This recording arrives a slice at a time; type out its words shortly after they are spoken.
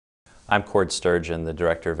I'm Sturgeon, the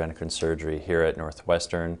Director of Endocrine Surgery here at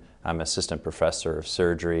Northwestern. I'm Assistant Professor of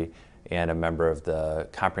Surgery and a member of the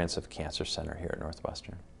Comprehensive Cancer Center here at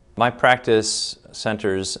Northwestern. My practice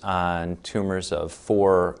centers on tumors of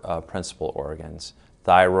four principal organs: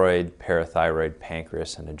 thyroid, parathyroid,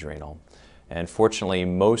 pancreas, and adrenal. And fortunately,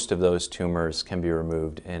 most of those tumors can be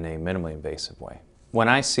removed in a minimally invasive way. When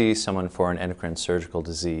I see someone for an endocrine surgical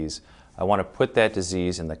disease, I want to put that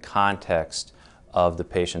disease in the context of the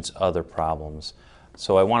patient's other problems.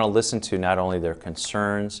 So I want to listen to not only their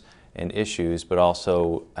concerns and issues, but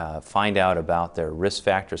also find out about their risk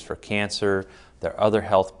factors for cancer, their other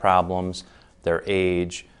health problems, their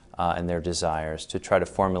age, and their desires, to try to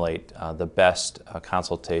formulate the best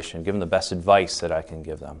consultation, give them the best advice that I can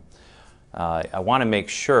give them. I want to make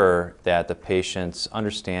sure that the patients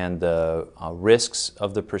understand the risks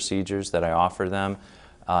of the procedures that I offer them,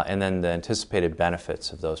 and then the anticipated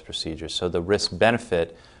benefits of those procedures. So the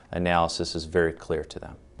risk-benefit analysis is very clear to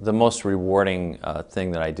them. The most rewarding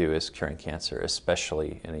thing that I do is curing cancer,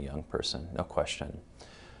 especially in a young person, no question.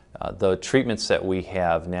 The treatments that we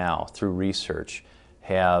have now through research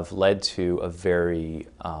have led to a very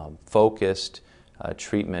focused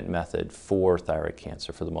treatment method for thyroid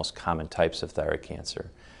cancer, for the most common types of thyroid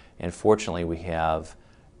cancer. And fortunately, we have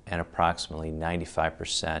an approximately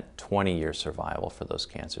 95% 20-year survival for those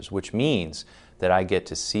cancers, which means that I get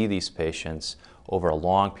to see these patients over a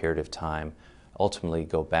long period of time ultimately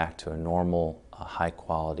go back to a normal, high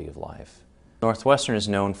quality of life. Northwestern is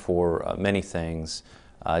known for many things: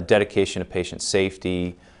 dedication to patient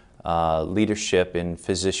safety, leadership in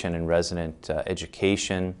physician and resident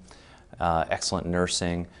education, excellent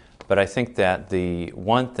nursing. But I think that the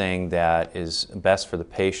one thing that is best for the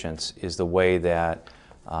patients is the way that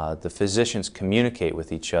the physicians communicate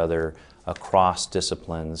with each other across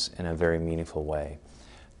disciplines in a very meaningful way.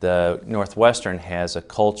 The Northwestern has a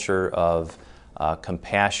culture of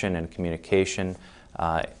compassion and communication,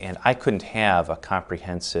 and I couldn't have a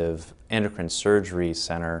comprehensive endocrine surgery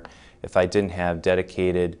center if I didn't have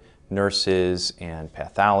dedicated nurses and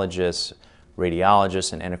pathologists,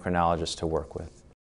 radiologists, and endocrinologists to work with.